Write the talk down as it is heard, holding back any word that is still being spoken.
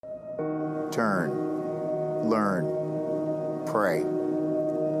turn, learn, pray,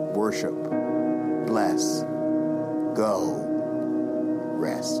 worship, bless, go,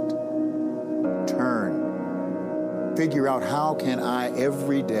 rest. Turn. Figure out how can I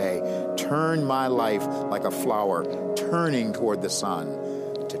every day turn my life like a flower turning toward the sun,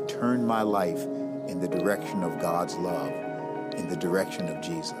 to turn my life in the direction of God's love, in the direction of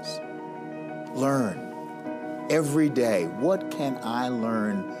Jesus. Learn. Every day, what can I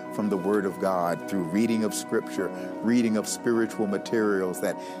learn from the Word of God through reading of Scripture, reading of spiritual materials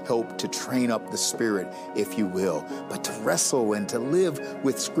that help to train up the spirit, if you will, but to wrestle and to live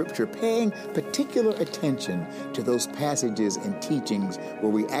with Scripture, paying particular attention to those passages and teachings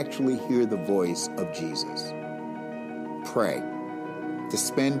where we actually hear the voice of Jesus. Pray. To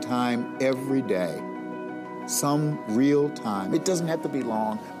spend time every day, some real time. It doesn't have to be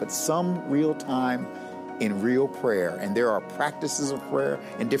long, but some real time in real prayer. And there are practices of prayer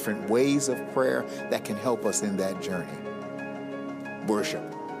and different ways of prayer that can help us in that journey. Worship.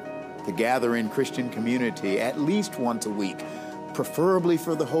 To gather in Christian community at least once a week, preferably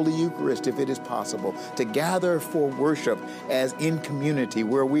for the Holy Eucharist if it is possible. To gather for worship as in community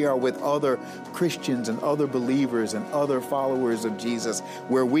where we are with other Christians and other believers and other followers of Jesus,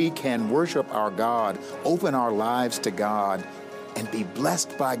 where we can worship our God, open our lives to God, and be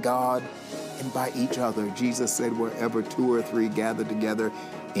blessed by God and by each other. Jesus said, wherever two or three gather together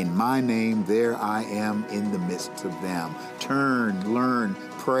in my name, there I am in the midst of them. Turn, learn,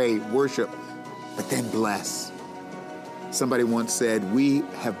 pray, worship, but then bless. Somebody once said, we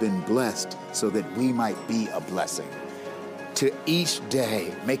have been blessed so that we might be a blessing. To each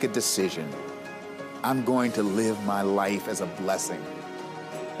day, make a decision. I'm going to live my life as a blessing.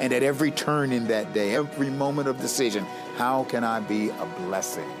 And at every turn in that day, every moment of decision, how can I be a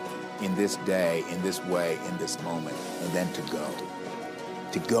blessing in this day, in this way, in this moment? And then to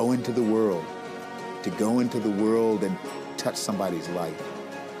go into the world, and touch somebody's life,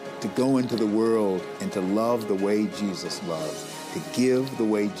 to go into the world and to love the way Jesus loves, to give the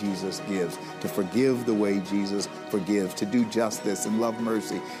way Jesus gives, to forgive the way Jesus forgives, to do justice and love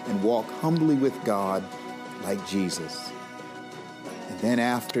mercy and walk humbly with God like Jesus. And then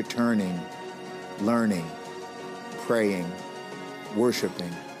after turning, learning, praying,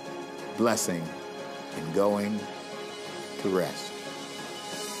 worshiping, blessing, and going to rest.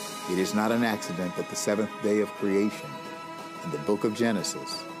 It is not an accident that the seventh day of creation in the book of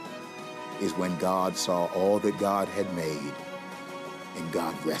Genesis is when God saw all that God had made, and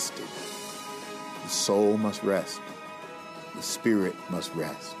God rested. The soul must rest. The spirit must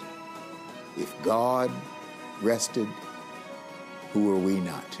rest. If God rested, who are we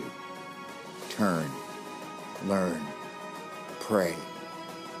not to? Turn, learn, pray,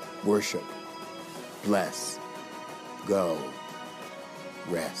 worship, bless, go,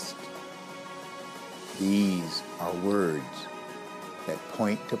 rest. These are words that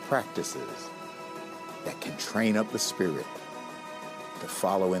point to practices that can train up the spirit to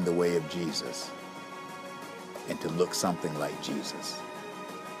follow in the way of Jesus and to look something like Jesus.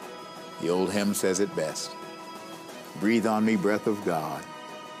 The old hymn says it best. Breathe on me, breath of God.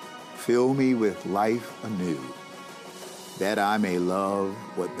 Fill me with life anew, that I may love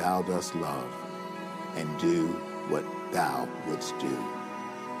what thou dost love and do what thou wouldst do.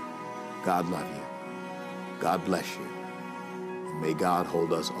 God love you. God bless you. And may God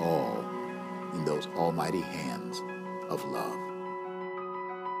hold us all in those almighty hands of love.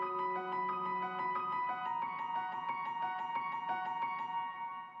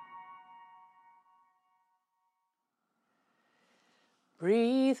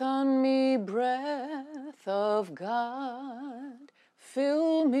 Breathe on me, breath of God,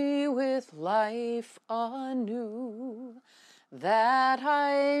 fill me with life anew, that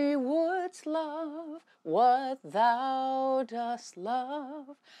I would love what thou dost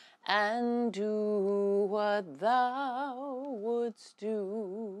love, and do what thou wouldst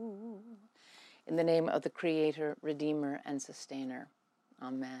do. In the name of the Creator, Redeemer, and Sustainer.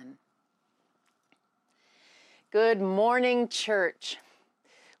 Amen. Good morning, church.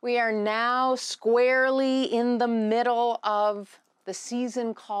 We are now squarely in the middle of the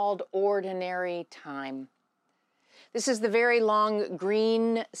season called Ordinary Time. This is the very long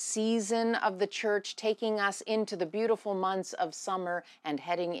green season of the church, taking us into the beautiful months of summer and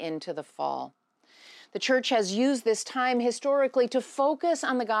heading into the fall. The church has used this time historically to focus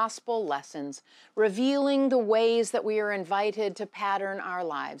on the gospel lessons, revealing the ways that we are invited to pattern our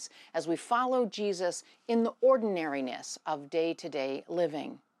lives as we follow Jesus in the ordinariness of day-to-day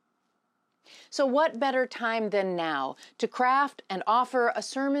living. So what better time than now to craft and offer a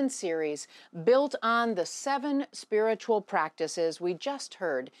sermon series built on the 7 spiritual practices we just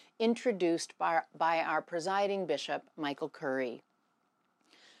heard introduced by our presiding bishop, Michael Curry.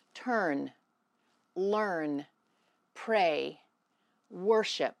 Turn, learn, pray,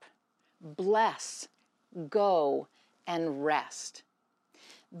 worship, bless, go, and rest.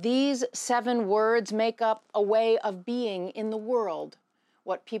 These 7 words make up a way of being in the world,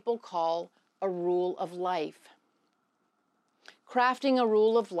 what people call a rule of life. Crafting a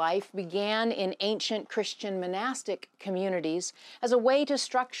rule of life began in ancient Christian monastic communities as a way to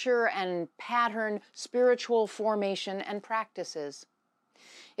structure and pattern spiritual formation and practices.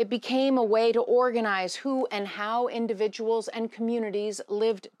 It became a way to organize who and how individuals and communities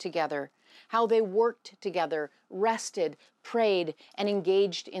lived together, how they worked together, rested, prayed, and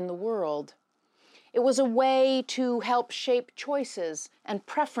engaged in the world. It was a way to help shape choices and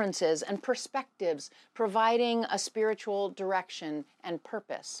preferences and perspectives, providing a spiritual direction and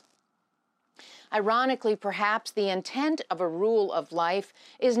purpose. Ironically, perhaps, the intent of a rule of life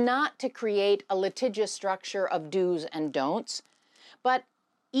is not to create a litigious structure of do's and don'ts, but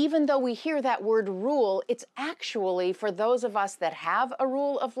even though we hear that word rule, it's actually, for those of us that have a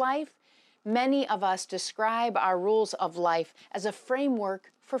rule of life, many of us describe our rules of life as a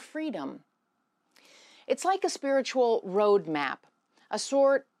framework for freedom. It's like a spiritual roadmap, a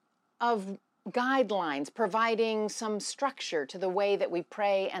sort of guidelines providing some structure to the way that we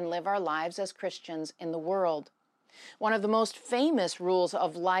pray and live our lives as Christians in the world. One of the most famous rules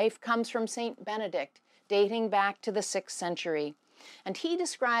of life comes from Saint Benedict, dating back to the 6th century. And he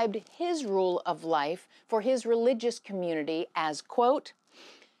described his rule of life for his religious community as, quote,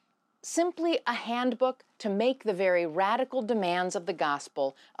 simply a handbook to make the very radical demands of the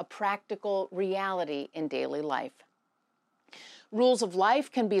gospel a practical reality in daily life. Rules of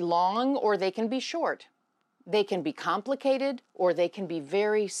life can be long or they can be short. They can be complicated or they can be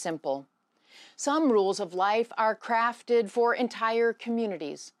very simple. Some rules of life are crafted for entire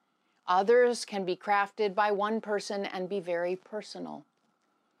communities. Others can be crafted by one person and be very personal.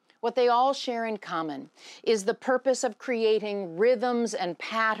 What they all share in common is the purpose of creating rhythms and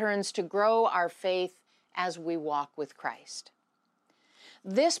patterns to grow our faith as we walk with Christ.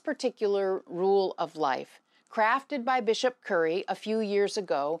 This particular rule of life, crafted by Bishop Curry a few years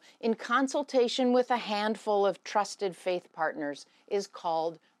ago in consultation with a handful of trusted faith partners, is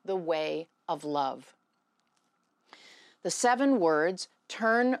called the Way of Love. The 7 words,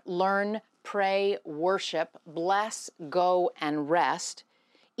 turn, learn, pray, worship, bless, go, and rest,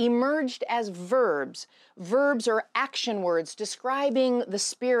 emerged as verbs. Verbs are action words describing the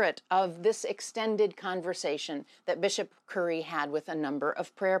spirit of this extended conversation that Bishop Curry had with a number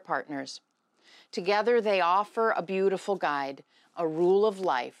of prayer partners. Together they offer a beautiful guide, a rule of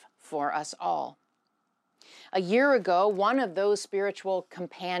life for us all. A year ago, one of those spiritual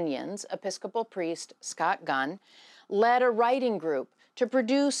companions, Episcopal priest Scott Gunn, led a writing group to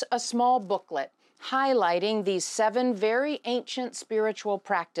produce a small booklet highlighting these 7 very ancient spiritual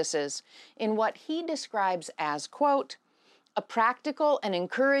practices in what he describes as, quote, a practical and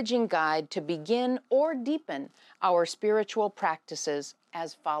encouraging guide to begin or deepen our spiritual practices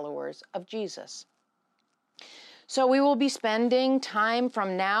as followers of Jesus. So we will be spending time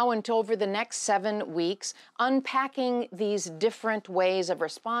from now until over the next 7 weeks unpacking these different ways of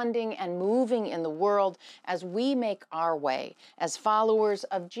responding and moving in the world as we make our way as followers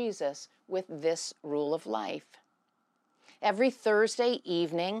of Jesus with this rule of life. Every Thursday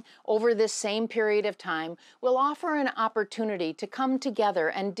evening, over this same period of time, we'll offer an opportunity to come together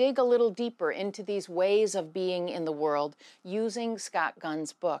and dig a little deeper into these ways of being in the world using Scott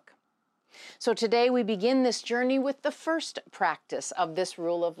Gunn's book. So today we begin this journey with the first practice of this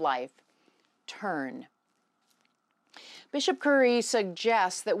rule of life, turn. Bishop Curry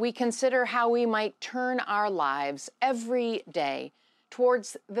suggests that we consider how we might turn our lives every day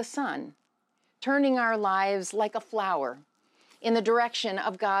towards the sun, turning our lives like a flower in the direction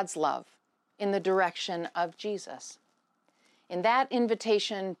of God's love, in the direction of Jesus. In that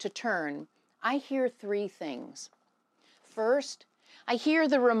invitation to turn, I hear 3 things. First, I hear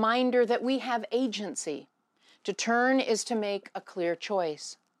the reminder that we have agency. To turn is to make a clear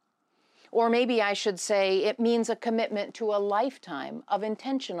choice. Or maybe I should say it means a commitment to a lifetime of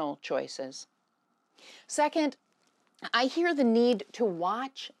intentional choices. Second, I hear the need to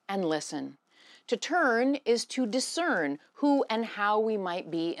watch and listen. To turn is to discern who and how we might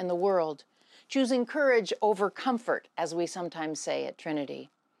be in the world, choosing courage over comfort, as we sometimes say at Trinity.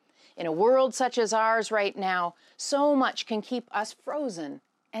 In a world such as ours right now, so much can keep us frozen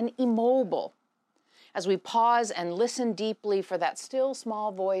and immobile. as we pause and listen deeply for that still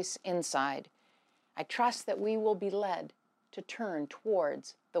small voice inside, I trust that we will be led to turn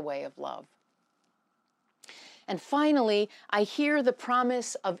towards the way of love. And finally, I hear the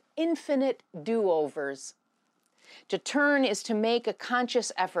promise of infinite do-overs. To turn is to make a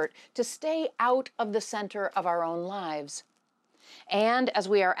conscious effort to stay out of the center of our own lives. And as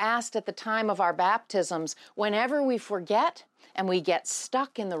we are asked at the time of our baptisms, whenever we forget and we get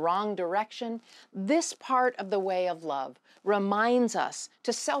stuck in the wrong direction, this part of the way of love reminds us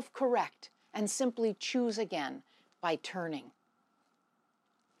to self-correct and simply choose again by turning.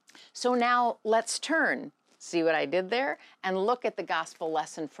 So now let's turn. See what I did there? And look at the gospel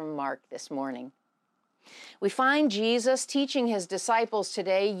lesson from Mark this morning. We find Jesus teaching his disciples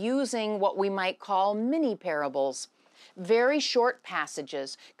today using what we might call mini parables, very short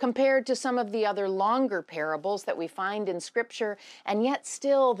passages compared to some of the other longer parables that we find in Scripture, and yet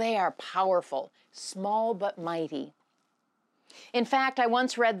still they are powerful, small but mighty. In fact, I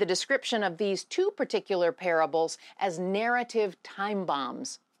once read the description of these two particular parables as narrative time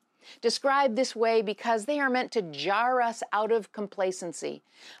bombs, described this way because they are meant to jar us out of complacency,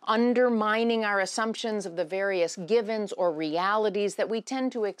 undermining our assumptions of the various givens or realities that we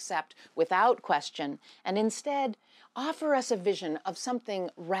tend to accept without question, and instead offer us a vision of something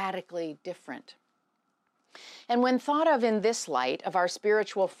radically different. And when thought of in this light of our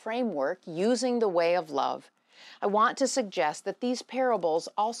spiritual framework using the way of love, I want to suggest that these parables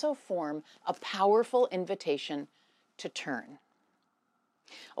also form a powerful invitation to turn.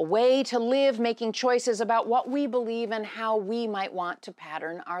 A way to live making choices about what we believe and how we might want to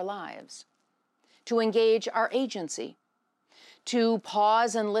pattern our lives. To engage our agency. To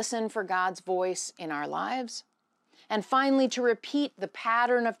pause and listen for God's voice in our lives. And finally, to repeat the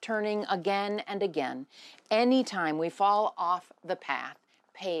pattern of turning again and again, anytime we fall off the path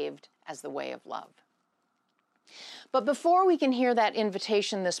paved as the way of love. But before we can hear that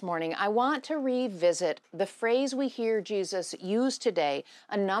invitation this morning, I want to revisit the phrase we hear Jesus use today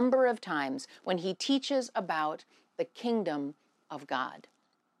a number of times when he teaches about the kingdom of God.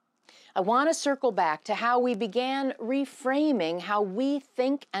 I want to circle back to how we began reframing how we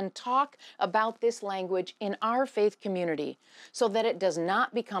think and talk about this language in our faith community so that it does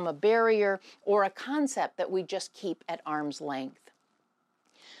not become a barrier or a concept that we just keep at arm's length.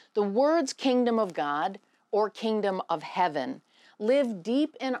 The words kingdom of God or kingdom of heaven live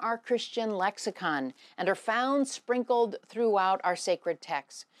deep in our Christian lexicon and are found sprinkled throughout our sacred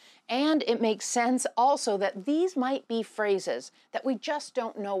texts. And it makes sense also that these might be phrases that we just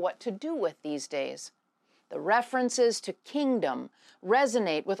don't know what to do with these days. The references to kingdom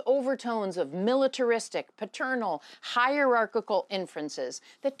resonate with overtones of militaristic, paternal, hierarchical inferences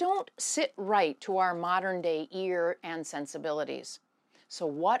that don't sit right to our modern-day ear and sensibilities. So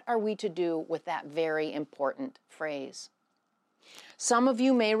what are we to do with that very important phrase? Some of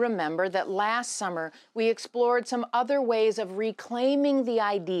you may remember that last summer we explored some other ways of reclaiming the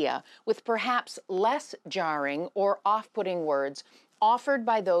idea with perhaps less jarring or off-putting words offered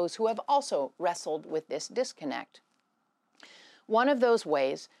by those who have also wrestled with this disconnect. One of those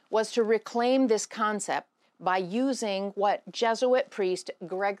ways was to reclaim this concept by using what Jesuit priest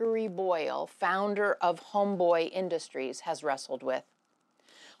Gregory Boyle, founder of Homeboy Industries, has wrestled with.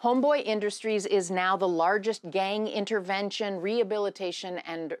 Homeboy Industries is now the largest gang intervention, rehabilitation,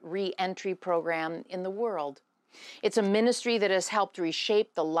 and re-entry program in the world. It's a ministry that has helped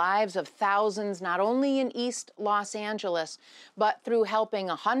reshape the lives of thousands, not only in East Los Angeles, but through helping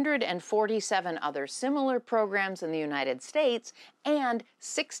 147 other similar programs in the United States and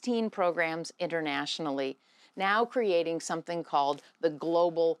 16 programs internationally, now creating something called the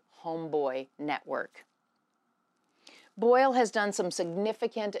Global Homeboy Network. Boyle has done some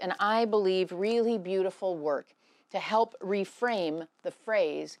significant and I believe really beautiful work to help reframe the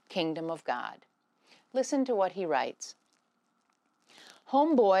phrase kingdom of God. Listen to what he writes.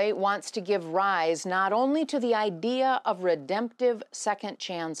 Homeboy wants to give rise not only to the idea of redemptive second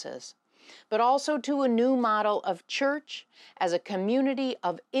chances, but also to a new model of church as a community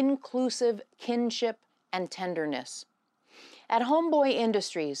of inclusive kinship and tenderness. At Homeboy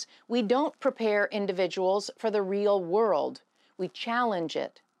Industries, we don't prepare individuals for the real world. We challenge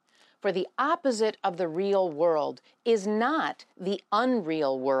it. For the opposite of the real world is not the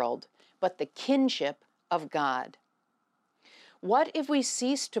unreal world, but the kinship of God. What if we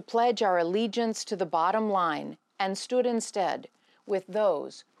ceased to pledge our allegiance to the bottom line and stood instead with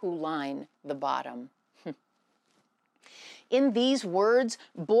those who line the bottom? In these words,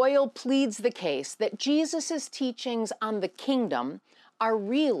 Boyle pleads the case that Jesus' teachings on the kingdom are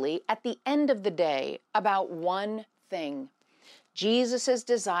really, at the end of the day, about one thing: Jesus'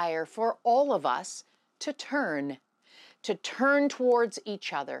 desire for all of us to turn towards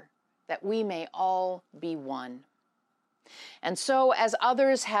each other, that we may all be one. And so, as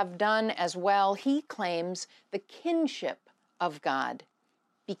others have done as well, he claims the kinship of God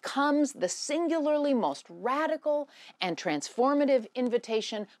becomes the singularly most radical and transformative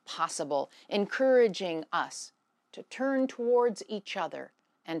invitation possible, encouraging us to turn towards each other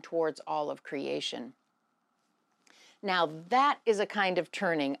and towards all of creation. Now, that is a kind of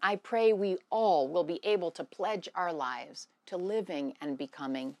turning I pray we all will be able to pledge our lives to living and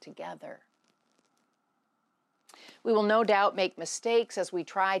becoming together. We will no doubt make mistakes as we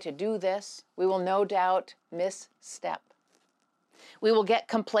try to do this. We will no doubt misstep. We will get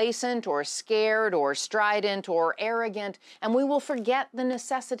complacent or scared or strident or arrogant, and we will forget the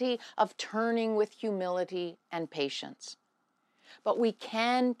necessity of turning with humility and patience. But we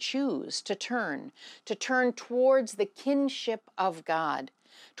can choose to turn towards the kinship of God,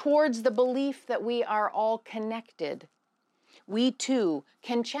 towards the belief that we are all connected. We too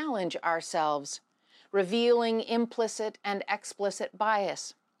can challenge ourselves, revealing implicit and explicit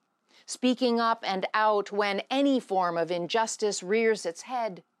bias, speaking up and out when any form of injustice rears its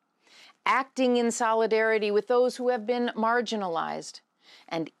head, acting in solidarity with those who have been marginalized.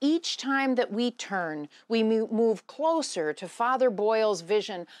 And each time that we turn, we move closer to Father Boyle's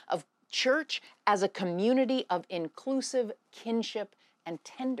vision of church as a community of inclusive kinship and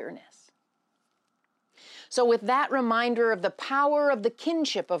tenderness. So with that reminder of the power of the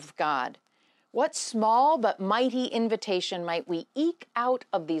kinship of God, what small but mighty invitation might we eke out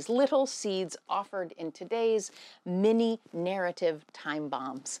of these little seeds offered in today's mini narrative time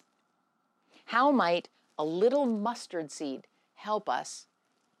bombs? How might a little mustard seed help us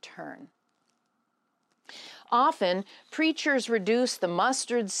turn? Often, preachers reduce the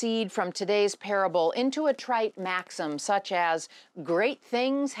mustard seed from today's parable into a trite maxim such as, "Great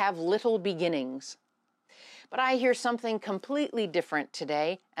things have little beginnings." But I hear something completely different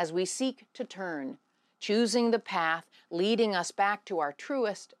today as we seek to turn, choosing the path leading us back to our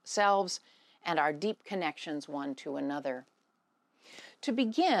truest selves and our deep connections one to another. To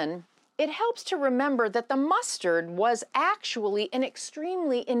begin, it helps to remember that the mustard was actually an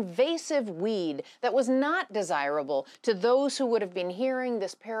extremely invasive weed that was not desirable to those who would have been hearing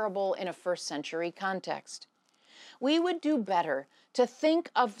this parable in a first century context. We would do better to think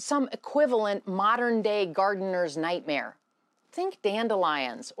of some equivalent modern-day gardener's nightmare. Think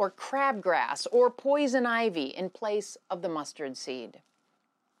dandelions or crabgrass or poison ivy in place of the mustard seed.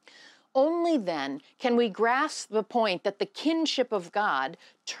 Only then can we grasp the point that the kinship of God,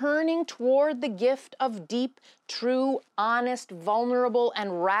 turning toward the gift of deep, true, honest, vulnerable,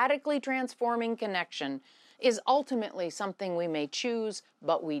 and radically transforming connection, is ultimately something we may choose,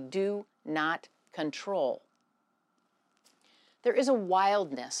 but we do not control. There is a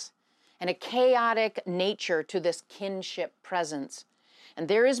wildness and a chaotic nature to this kinship presence. And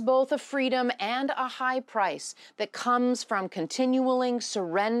there is both a freedom and a high price that comes from continually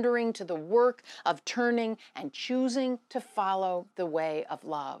surrendering to the work of turning and choosing to follow the way of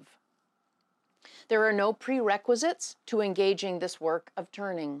love. There are no prerequisites to engaging this work of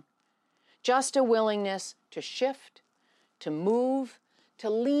turning, just a willingness to shift, to move,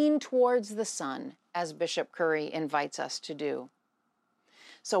 to lean towards the sun, as Bishop Curry invites us to do.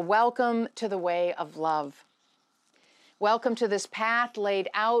 So welcome to the way of love. Welcome to this path laid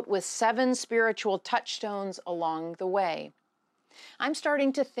out with 7 spiritual touchstones along the way. I'm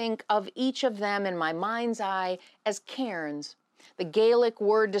starting to think of each of them in my mind's eye as cairns, the Gaelic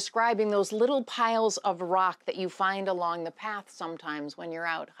word describing those little piles of rock that you find along the path sometimes when you're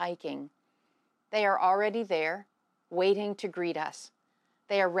out hiking. They are already there, waiting to greet us.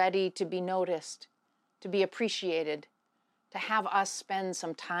 They are ready to be noticed, to be appreciated, to have us spend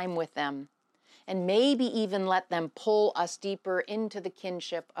some time with them, and maybe even let them pull us deeper into the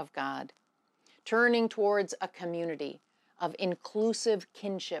kinship of God, turning towards a community of inclusive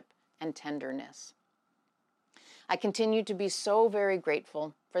kinship and tenderness. I continue to be so very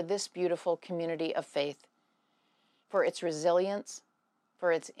grateful for this beautiful community of faith, for its resilience,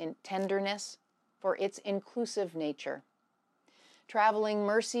 for its tenderness, for its inclusive nature. Traveling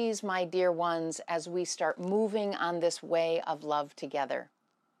mercies, my dear ones, as we start moving on this way of love together.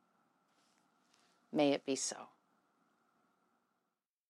 May it be so.